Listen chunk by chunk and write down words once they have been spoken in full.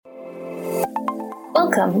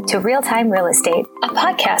Welcome to Real Time Real Estate, a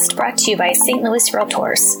podcast brought to you by St. Louis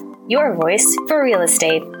Realtors, your voice for real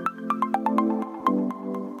estate.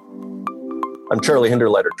 I'm Charlie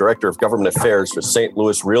Hinderleiter, Director of Government Affairs for St.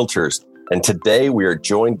 Louis Realtors, and today we are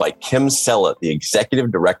joined by Kim Sella, the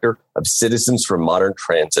Executive Director of Citizens for Modern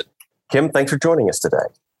Transit. Kim, thanks for joining us today.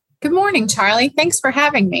 Good morning, Charlie. Thanks for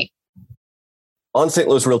having me. On St.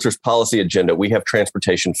 Louis Realtors' policy agenda, we have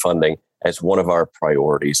transportation funding as one of our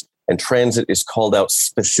priorities, and transit is called out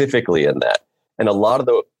specifically in that. And a lot of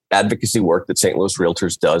the advocacy work that St. Louis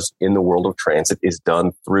Realtors does in the world of transit is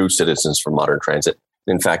done through Citizens for Modern Transit.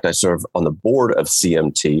 In fact, I serve on the board of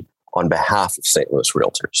CMT on behalf of St. Louis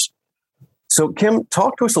Realtors. So, Kim,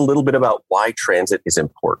 talk to us a little bit about why transit is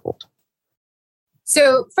important.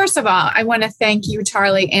 So first of all, I want to thank you,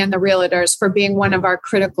 Charlie, and the Realtors for being one of our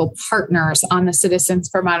critical partners on the Citizens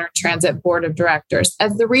for Modern Transit Board of Directors.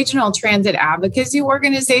 As the regional transit advocacy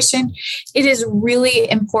organization, it is really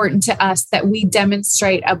important to us that we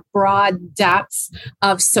demonstrate a broad depth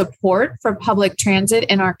of support for public transit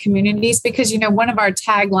in our communities because, one of our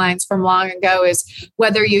taglines from long ago is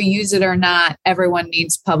whether you use it or not, everyone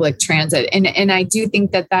needs public transit. And I do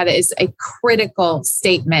think that that is a critical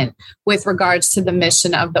statement with regards to the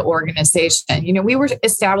mission of the organization. We were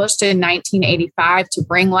established in 1985 to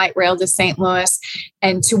bring light rail to St. Louis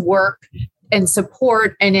and to work and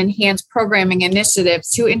support and enhance programming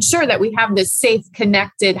initiatives to ensure that we have this safe,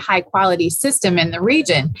 connected, high quality system in the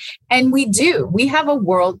region. And we do. We have a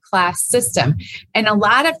world-class system. And a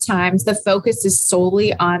lot of times the focus is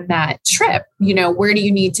solely on that trip. Where do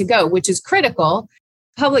you need to go, which is critical.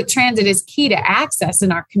 Public transit is key to access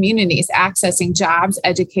in our communities, accessing jobs,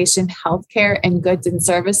 education, healthcare, and goods and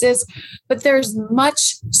services. But there's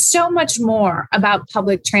so much more about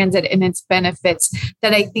public transit and its benefits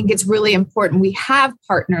that I think it's really important. We have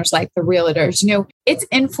partners like the Realtors. Its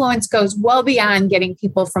influence goes well beyond getting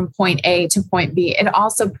people from point A to point B. It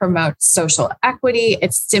also promotes social equity.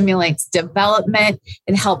 It stimulates development.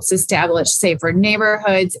 It helps establish safer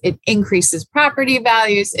neighborhoods. It increases property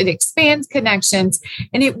values. It expands connections.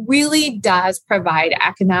 And it really does provide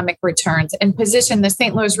economic returns and position the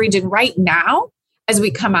St. Louis region right now as we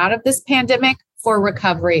come out of this pandemic for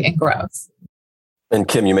recovery and growth. And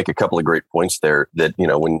Kim, you make a couple of great points there that,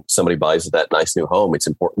 when somebody buys that nice new home, it's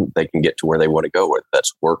important they can get to where they want to go, whether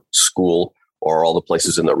that's work, school, or all the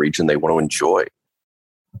places in the region they want to enjoy.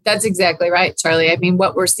 That's exactly right, Charlie.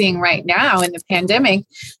 What we're seeing right now in the pandemic,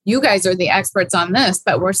 you guys are the experts on this,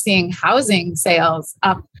 but we're seeing housing sales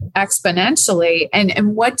up exponentially.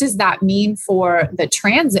 And what does that mean for the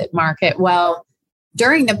transit market? Well,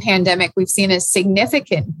 during the pandemic, we've seen a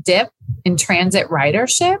significant dip in transit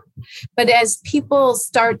ridership. But as people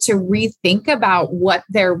start to rethink about what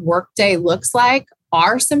their workday looks like,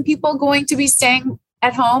 are some people going to be staying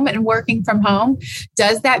at home and working from home?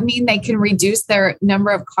 Does that mean they can reduce their number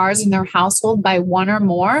of cars in their household by one or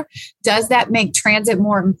more? Does that make transit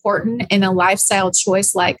more important in a lifestyle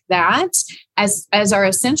choice like that? As our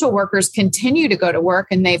essential workers continue to go to work,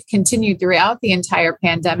 and they've continued throughout the entire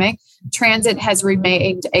pandemic, transit has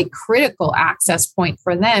remained a critical access point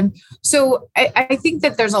for them. So I think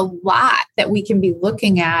that there's a lot that we can be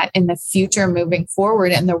looking at in the future moving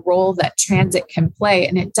forward and the role that transit can play.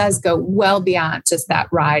 And it does go well beyond just that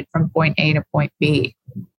ride from point A to point B.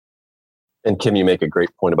 And Kim, you make a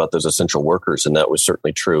great point about those essential workers. And that was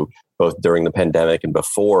certainly true both during the pandemic and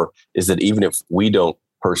before, is that even if we don't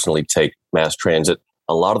personally take mass transit,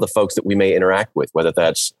 a lot of the folks that we may interact with, whether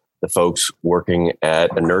that's the folks working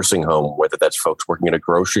at a nursing home, whether that's folks working at a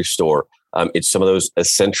grocery store, it's some of those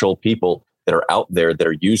essential people that are out there that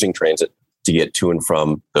are using transit to get to and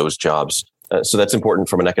from those jobs. So that's important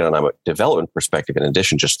from an economic development perspective, in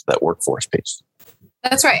addition just to that workforce piece.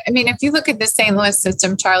 That's right. If you look at the St. Louis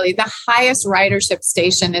system, Charlie, the highest ridership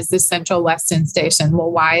station is the Central Weston Station.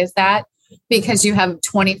 Well, why is that? Because you have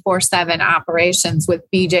 24/7 operations with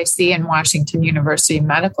BJC and Washington University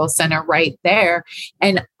Medical Center right there.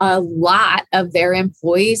 And a lot of their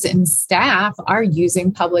employees and staff are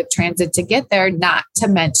using public transit to get there, not to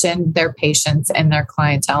mention their patients and their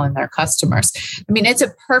clientele and their customers. It's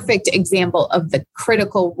a perfect example of the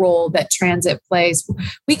critical role that transit plays.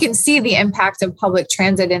 We can see the impact of public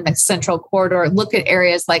transit in the Central Corridor. Look at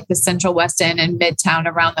areas like the Central Weston and Midtown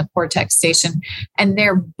around the Cortex Station, and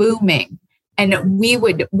they're booming. And we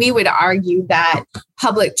would argue that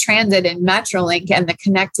public transit and Metrolink and the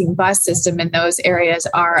connecting bus system in those areas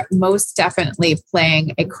are most definitely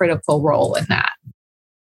playing a critical role in that.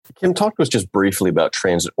 Kim, talk to us just briefly about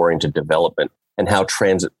transit-oriented development and how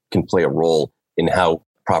transit can play a role in how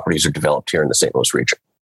properties are developed here in the St. Louis region.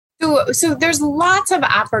 So there's lots of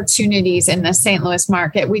opportunities in the St. Louis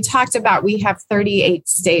market. We talked about we have 38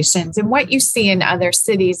 stations. And what you see in other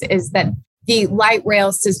cities is that the light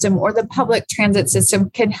rail system or the public transit system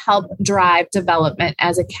can help drive development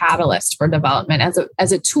as a catalyst for development,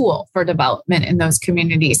 as a tool for development in those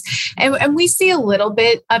communities. And we see a little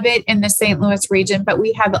bit of it in the St. Louis region, but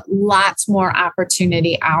we have lots more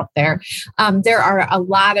opportunity out there. There are a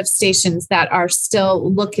lot of stations that are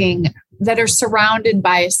still that are surrounded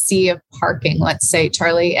by a sea of parking, let's say,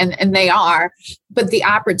 Charlie, and they are, but the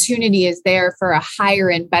opportunity is there for a higher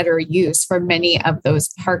and better use for many of those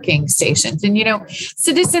parking stations. And,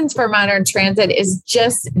 Citizens for Modern Transit is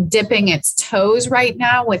just dipping its toes right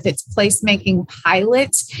now with its placemaking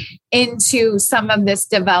pilot into some of this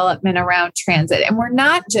development around transit. And we're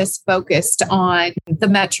not just focused on the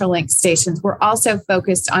Metrolink stations, we're also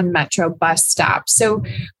focused on Metro bus stops. So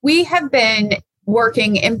we have been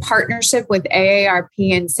working in partnership with AARP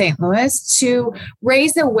in St. Louis to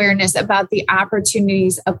raise awareness about the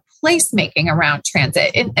opportunities of placemaking around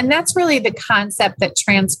transit. And that's really the concept that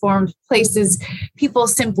transformed places people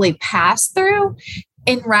simply pass through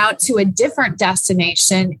en route to a different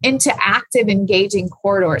destination into active, engaging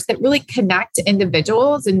corridors that really connect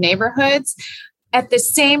individuals and neighborhoods. At the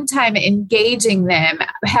same time, engaging them,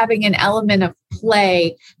 having an element of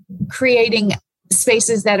play, creating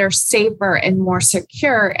spaces that are safer and more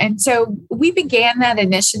secure. And so we began that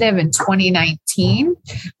initiative in 2019.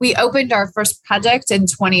 We opened our first project in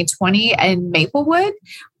 2020 in Maplewood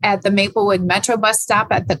at the Maplewood Metro bus stop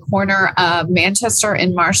at the corner of Manchester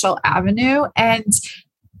and Marshall Avenue. And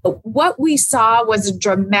what we saw was a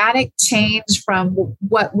dramatic change from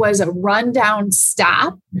what was a rundown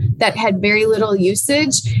stop that had very little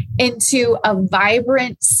usage into a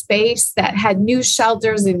vibrant space that had new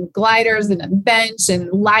shelters and gliders and a bench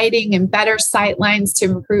and lighting and better sight lines to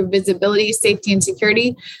improve visibility, safety, and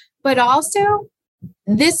security. But also,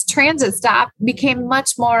 this transit stop became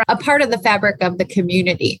much more a part of the fabric of the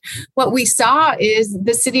community. What we saw is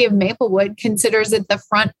the city of Maplewood considers it the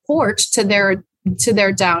front porch to their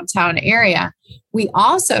downtown area. We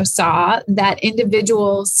also saw that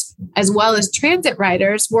individuals, as well as transit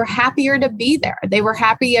riders, were happier to be there. They were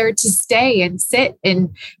happier to stay and sit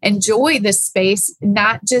and enjoy the space,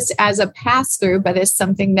 not just as a pass through, but as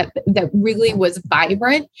something that really was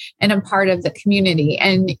vibrant and a part of the community.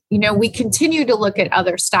 And, we continue to look at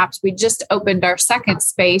other stops. We just opened our second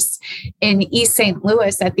space in East St.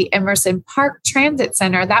 Louis at the Emerson Park Transit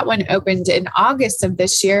Center. That one opened in August of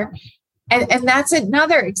this year. And that's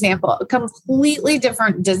another example, a completely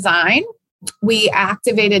different design. We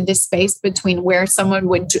activated the space between where someone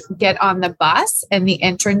would get on the bus and the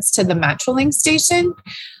entrance to the Metrolink station.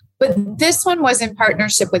 But this one was in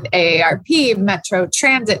partnership with AARP, Metro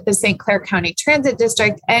Transit, the St. Clair County Transit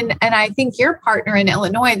District, and I think your partner in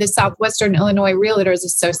Illinois, the Southwestern Illinois Realtors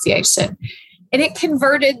Association. And it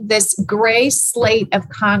converted this gray slate of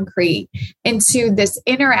concrete into this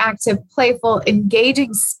interactive, playful,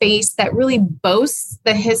 engaging space that really boasts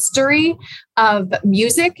the history of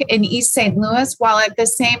music in East St. Louis, while at the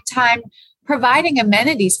same time providing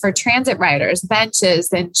amenities for transit riders,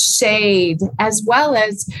 benches and shade, as well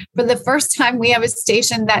as for the first time, we have a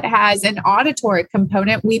station that has an auditory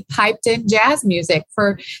component. We piped in jazz music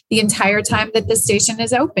for the entire time that the station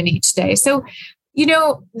is open each day. So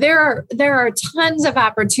there are tons of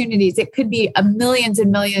opportunities. It could be a millions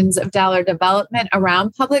and millions of dollar development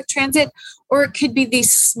around public transit, or it could be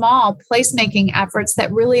these small placemaking efforts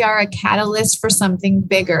that really are a catalyst for something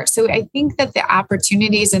bigger. So I think that the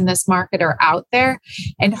opportunities in this market are out there,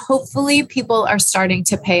 and hopefully people are starting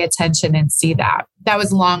to pay attention and see that. That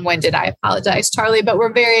was long-winded. I apologize, Charlie, but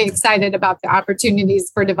we're very excited about the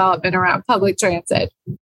opportunities for development around public transit.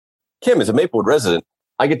 Kim, as a Maplewood resident,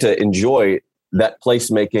 I get to enjoy that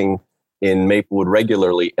placemaking in Maplewood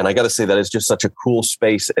regularly. And I got to say that is just such a cool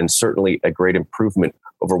space and certainly a great improvement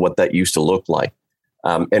over what that used to look like.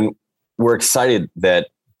 And we're excited that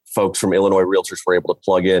folks from Illinois Realtors were able to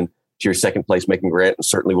plug in to your second placemaking grant. And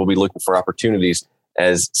certainly we'll be looking for opportunities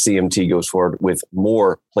as CMT goes forward with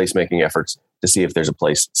more placemaking efforts to see if there's a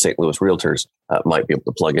place St. Louis Realtors might be able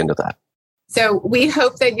to plug into that. So we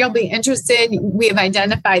hope that you'll be interested. We have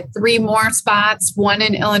identified 3 more spots, one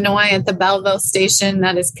in Illinois at the Belleville station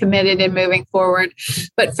that is committed and moving forward,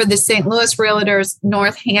 but for the St. Louis Realtors,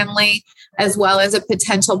 North Hanley, as well as a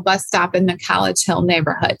potential bus stop in the College Hill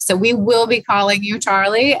neighborhood. So we will be calling you,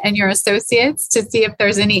 Charlie, and your associates to see if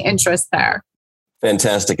there's any interest there.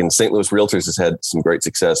 Fantastic. And St. Louis Realtors has had some great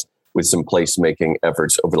success with some placemaking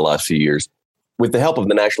efforts over the last few years. With the help of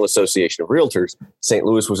the National Association of Realtors, St.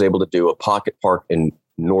 Louis was able to do a pocket park in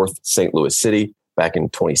North St. Louis City back in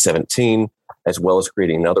 2017. as well as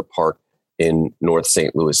creating another park in North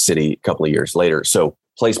St. Louis City a couple of years later. So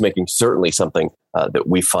placemaking certainly something that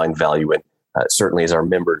we find value in, certainly as our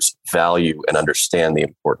members value and understand the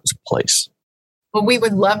importance of place. Well, we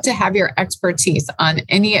would love to have your expertise on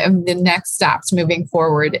any of the next stops moving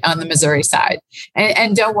forward on the Missouri side.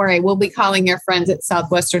 And don't worry, we'll be calling your friends at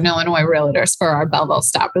Southwestern Illinois Realtors for our Belleville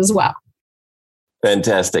stop as well.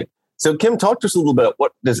 Fantastic. So Kim, talk to us a little bit.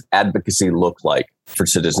 What does advocacy look like for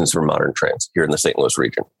Citizens for Modern Transit here in the St. Louis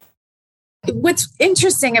region? What's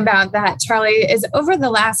interesting about that, Charlie, is over the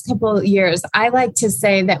last couple of years, I like to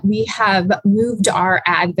say that we have moved our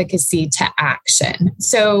advocacy to action.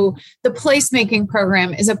 So the placemaking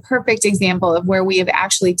program is a perfect example of where we have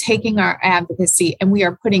actually taken our advocacy and we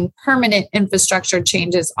are putting permanent infrastructure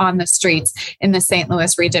changes on the streets in the St.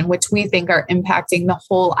 Louis region, which we think are impacting the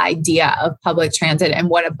whole idea of public transit and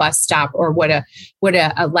what a bus stop or what a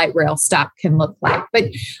light rail stop can look like. But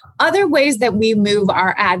other ways that we move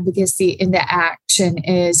our advocacy into action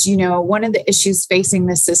is, one of the issues facing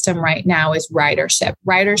the system right now is ridership.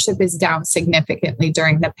 Ridership is down significantly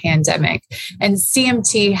during the pandemic. And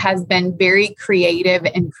CMT has been very creative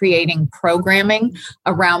in creating programming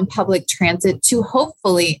around public transit to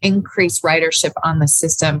hopefully increase ridership on the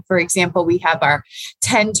system. For example, we have our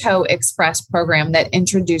 10-Toe Express program that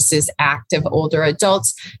introduces active older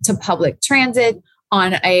adults to public transit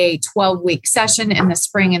on a 12-week session in the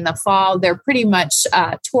spring and the fall. They're pretty much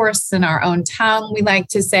tourists in our own town, we like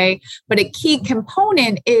to say. But a key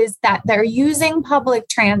component is that they're using public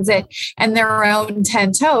transit and their own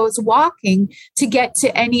 10 toes walking to get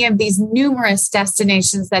to any of these numerous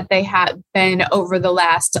destinations that they have been over the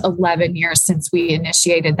last 11 years since we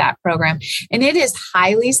initiated that program. And it is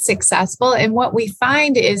highly successful. And what we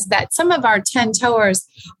find is that some of our 10-toers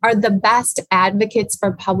are the best advocates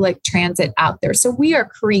for public transit out there. So we are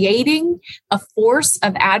creating a force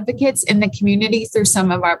of advocates in the community through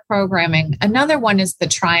some of our programming. Another one is the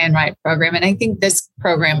Try and Ride program. And I think this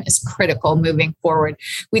program is critical moving forward.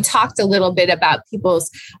 We talked a little bit about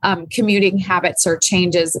people's commuting habits are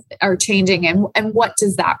changing. And what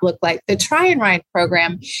does that look like? The Try and Ride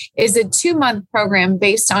program is a 2-month program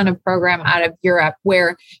based on a program out of Europe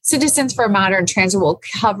where Citizens for Modern Transit will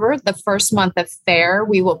cover the first month of fare.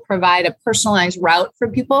 We will provide a personalized route for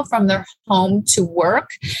people from their home to work.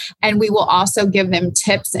 And we will also give them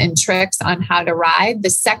tips and tricks on how to ride. The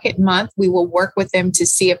second month, we will work with them to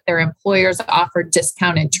see if their employers offer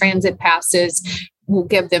discounted transit passes. We'll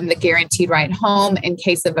give them the guaranteed ride home in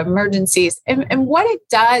case of emergencies. And what it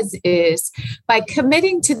does is by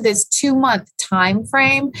committing to this 2-month time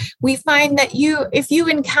frame, we find that if you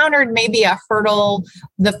encountered maybe a hurdle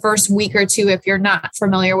the first week or two, if you're not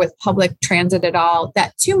familiar with public transit at all,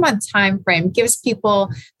 that 2-month time frame gives people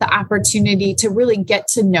the opportunity to really get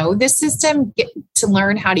to know the system, get to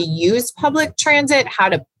learn how to use public transit, how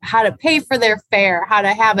to pay for their fare, how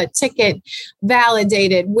to have a ticket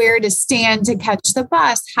validated, where to stand to catch the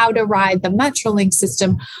bus, how to ride the Metrolink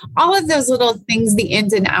system, all of those little things, the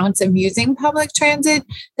ins and outs of using public transit,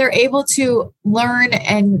 they're able to learn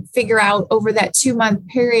and figure out over that 2-month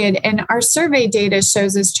period. And our survey data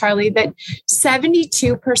shows us, Charlie, that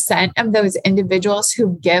 72% of those individuals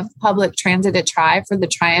who give public transit a try for the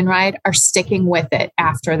Try and Ride are sticking with it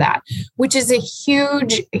after that, which is a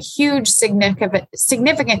huge,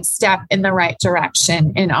 significant step in the right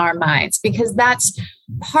direction in our minds, because that's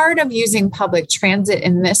part of using public transit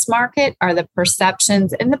in this market are the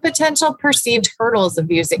perceptions and the potential perceived hurdles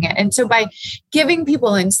of using it. And so by giving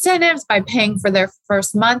people incentives, by paying for their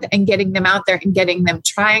first month and getting them out there and getting them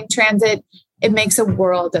trying transit, it makes a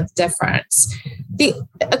world of difference.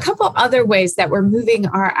 A couple other ways that we're moving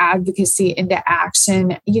our advocacy into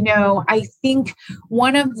action, I think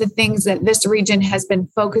one of the things that this region has been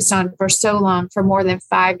focused on for so long, for more than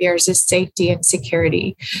 5 years, is safety and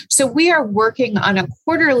security. So we are working on a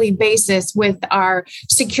quarterly basis with our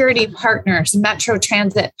security partners, Metro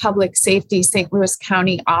Transit Public Safety, St. Louis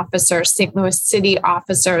County officers, St. Louis City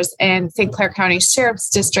officers, and St. Clair County Sheriff's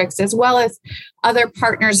Districts, as well as other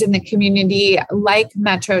partners in the community like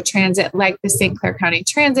Metro Transit, like the St. Clair County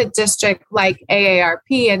Transit District, like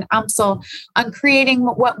AARP and UMSL, on creating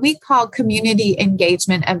what we call community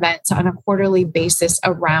engagement events on a quarterly basis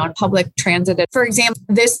around public transit. For example,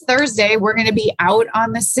 this Thursday, we're going to be out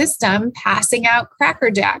on the system passing out Cracker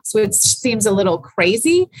Jacks, which seems a little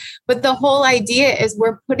crazy, but the whole idea is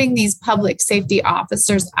we're putting these public safety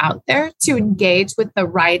officers out there to engage with the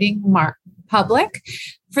riding public,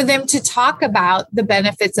 for them to talk about the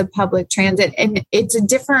benefits of public transit. And it's a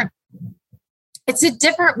different It's a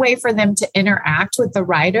different way for them to interact with the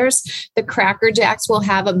riders. The Cracker Jacks will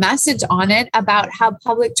have a message on it about how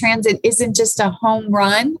public transit isn't just a home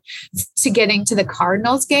run to getting to the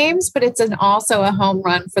Cardinals games, but it's also a home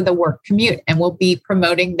run for the work commute. And we'll be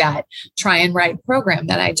promoting that Try and Ride program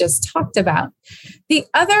that I just talked about. The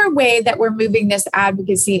other way that we're moving this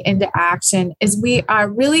advocacy into action is we are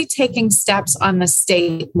really taking steps on the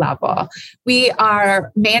state level. We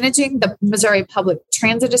are managing the Missouri Public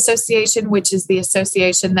Transit Association, which is the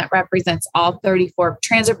association that represents all 34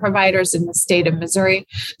 transit providers in the state of Missouri.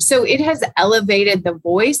 So it has elevated the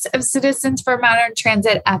voice of Citizens for Modern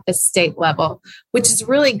Transit at the state level, which is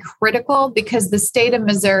really critical because the state of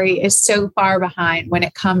Missouri is so far behind when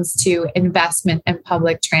it comes to investment in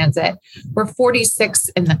public transit. We're 46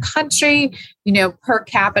 in the country. Per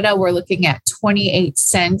capita, we're looking at 28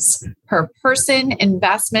 cents per person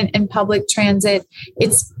investment in public transit.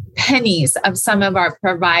 It's pennies of some of our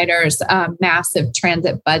providers' massive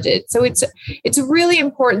transit budget. So it's really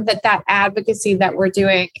important that advocacy that we're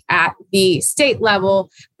doing at the state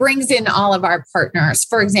level brings in all of our partners.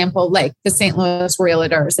 For example, like the St. Louis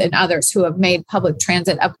Realtors and others who have made public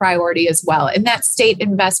transit a priority as well. And that state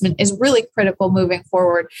investment is really critical moving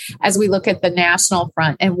forward as we look at the national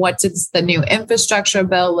front and what does the new infrastructure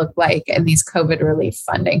bill look like and these COVID relief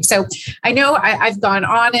funding. So I know I've gone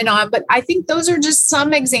on and on, but I think those are just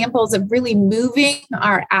some examples of really moving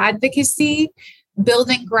our advocacy,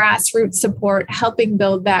 building grassroots support, helping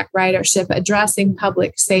build back ridership, addressing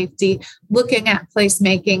public safety, looking at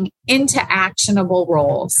placemaking into actionable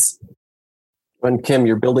roles. And Kim,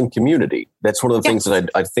 you're building community. That's one of the things that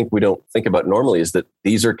I think we don't think about normally is that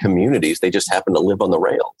these are communities. They just happen to live on the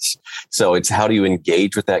rails. So it's how do you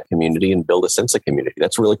engage with that community and build a sense of community?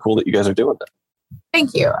 That's really cool that you guys are doing that.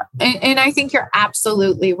 Thank you. And I think you're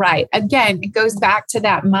absolutely right. Again, it goes back to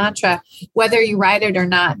that mantra, whether you ride it or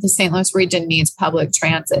not, the St. Louis region needs public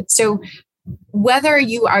transit. So whether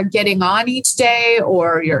you are getting on each day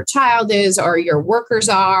or your child is, or your workers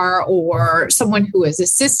are, or someone who is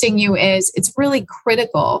assisting you is, it's really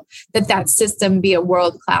critical that system be a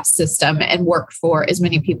world-class system and work for as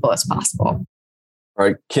many people as possible. All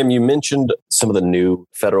right, Kim, you mentioned some of the new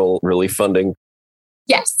federal relief funding.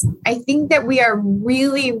 Yes, I think that we are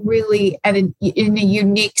really, really in a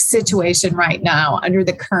unique situation right now under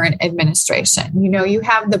the current administration. You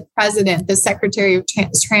have the president, the secretary of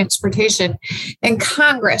transportation, and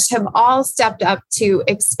Congress have all stepped up to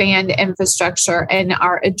expand infrastructure and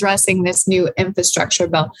are addressing this new infrastructure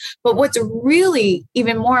bill. But what's really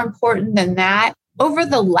even more important than that, over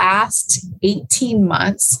the last 18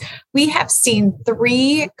 months, we have seen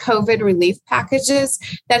 3 COVID relief packages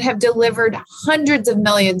that have delivered hundreds of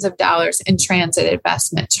millions of dollars in transit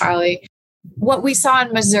investment, Charlie. What we saw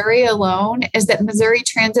in Missouri alone is that Missouri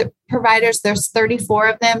transit providers, there's 34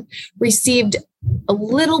 of them, received a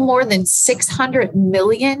little more than $600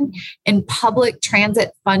 million in public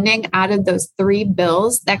transit funding out of those 3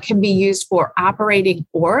 bills that can be used for operating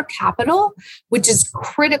or capital, which is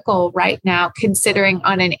critical right now, considering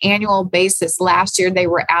on an annual basis, last year they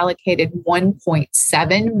were allocated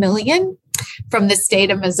 $1.7 million from the state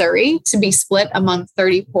of Missouri to be split among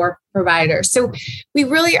 34 providers. So we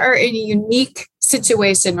really are in a unique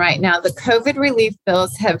situation right now. The COVID relief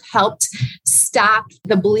bills have helped stop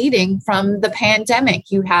the bleeding from the pandemic.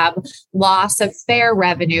 You have loss of fare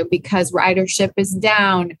revenue because ridership is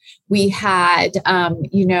down. We had,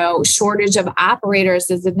 shortage of operators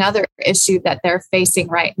is another issue that they're facing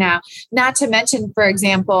right now. Not to mention, for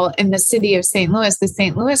example, in the city of St. Louis, the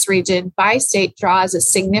St. Louis region, Bi-State draws a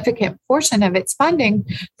significant portion of its funding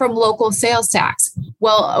from local sales tax.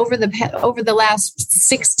 Well, over the last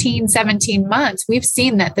 16, 17 months, we've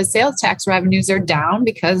seen that the sales tax revenues are down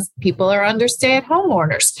because people are under stay-at-home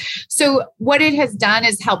orders. So what it has done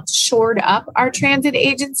is helped shore up our transit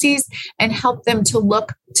agencies and help them to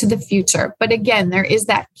look to the future. But again, there is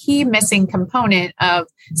that key missing component of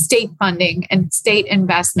state funding and state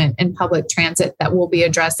investment in public transit that we'll be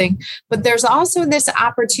addressing. But there's also this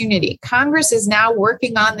opportunity. Congress is now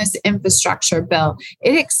working on this infrastructure bill.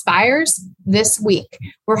 It expires this week.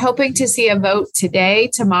 We're hoping to see a vote today,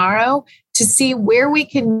 tomorrow, to see where we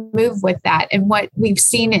can move with that. And what we've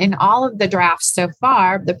seen in all of the drafts so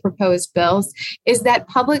far, the proposed bills, is that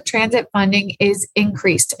public transit funding is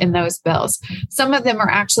increased in those bills. Some of them are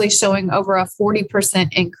actually showing over a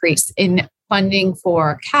 40% increase in funding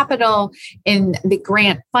for capital, in the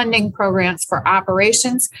grant funding programs for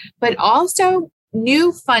operations, but also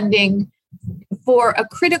new funding for a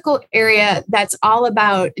critical area that's all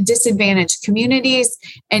about disadvantaged communities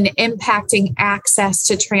and impacting access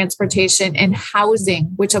to transportation and housing,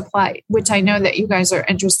 which I know that you guys are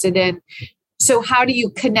interested in. So how do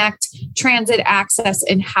you connect transit access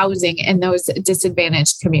and housing in those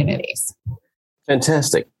disadvantaged communities?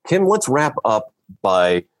 Fantastic. Kim, let's wrap up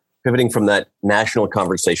by pivoting from that national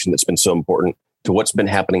conversation that's been so important to what's been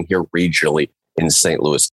happening here regionally in St.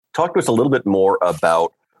 Louis. Talk to us a little bit more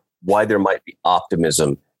about why there might be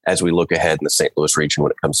optimism as we look ahead in the St. Louis region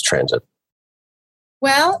when it comes to transit.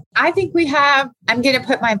 Well, I think I'm going to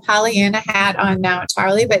put my Pollyanna hat on now,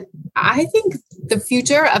 Charlie, but I think the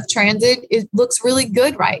future of transit looks really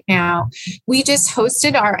good right now. We just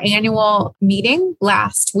hosted our annual meeting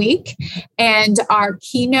last week, and our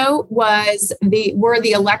keynote was were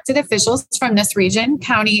the elected officials from this region,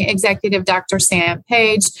 County Executive Dr. Sam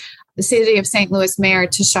Page, the City of St. Louis Mayor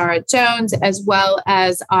Tashara Jones, as well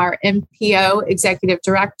as our MPO Executive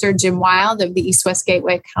Director Jim Wild of the East West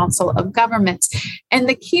Gateway Council of Governments. And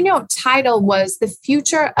the keynote title was "The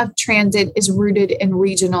Future of Transit is Rooted in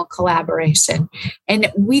Regional Collaboration." And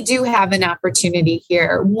we do have an opportunity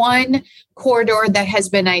here. One corridor that has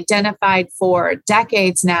been identified for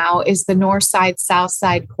decades now is the North Side, South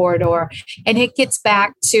Side corridor. And it gets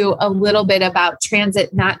back to a little bit about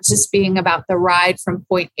transit, not just being about the ride from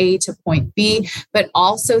point A to point B, but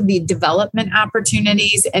also the development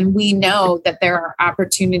opportunities. And we know that there are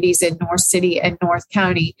opportunities in North City and North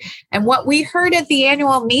County. And what we heard at the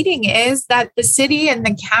annual meeting is that the city and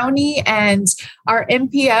the county and our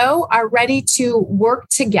MPO are ready to work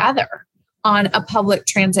together on a public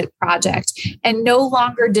transit project and no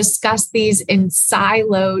longer discuss these in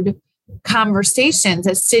siloed conversations,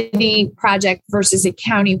 a city project versus a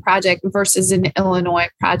county project versus an Illinois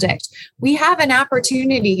project. We have an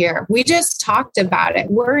opportunity here. We just talked about it.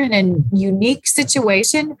 We're in a unique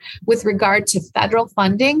situation with regard to federal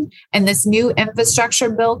funding and this new infrastructure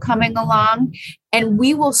bill coming along. And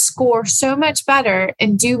we will score so much better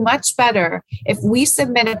and do much better if we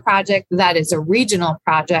submit a project that is a regional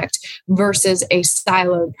project versus a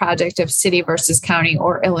siloed project of city versus county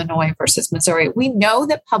or Illinois versus Missouri. We know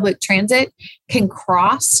that public transit can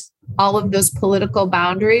cross all of those political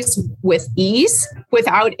boundaries with ease,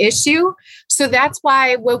 without issue. So that's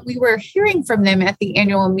why what we were hearing from them at the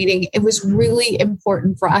annual meeting, it was really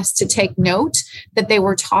important for us to take note that they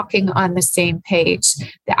were talking on the same page.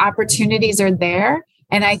 The opportunities are there.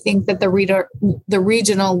 And I think that the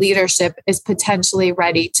regional leadership is potentially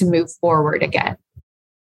ready to move forward again.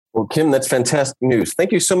 Well, Kim, that's fantastic news.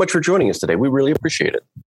 Thank you so much for joining us today. We really appreciate it.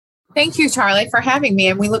 Thank you, Charlie, for having me.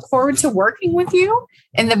 And we look forward to working with you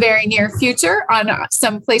in the very near future on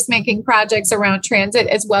some placemaking projects around transit,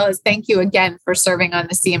 as well as thank you again for serving on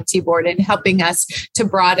the CMT board and helping us to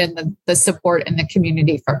broaden the support in the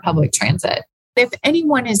community for public transit. If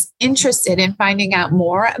anyone is interested in finding out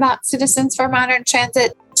more about Citizens for Modern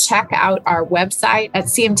Transit, check out our website at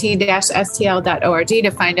cmt-stl.org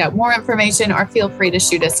to find out more information, or feel free to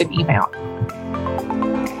shoot us an email.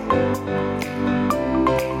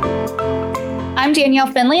 I'm Danielle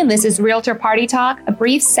Finley, and this is Realtor Party Talk, a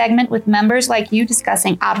brief segment with members like you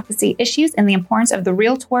discussing advocacy issues and the importance of the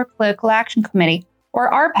Realtor Political Action Committee, or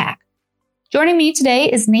RPAC. Joining me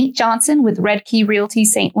today is Nate Johnson with Red Key Realty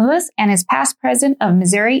St. Louis and is past president of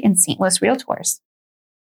Missouri and St. Louis Realtors.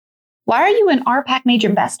 Why are you an RPAC major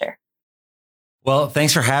investor? Well,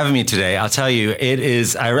 thanks for having me today. I'll tell you,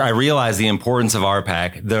 I realize the importance of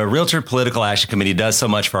RPAC. The Realtor Political Action Committee does so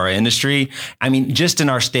much for our industry. I mean, just in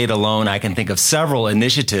our state alone, I can think of several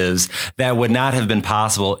initiatives that would not have been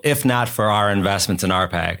possible if not for our investments in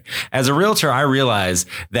RPAC. As a realtor, I realize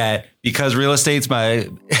that because real estate's my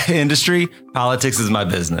industry, politics is my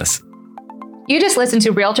business. You just listened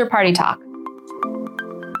to Realtor Party Talk.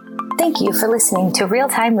 Thank you for listening to Real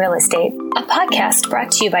Time Real Estate, a podcast brought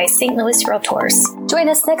to you by St. Louis Realtors. Join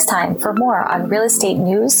us next time for more on real estate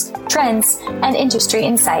news, trends, and industry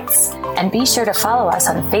insights. And be sure to follow us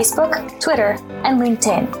on Facebook, Twitter, and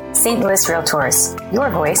LinkedIn. St. Louis Realtors, your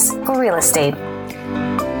voice for real estate.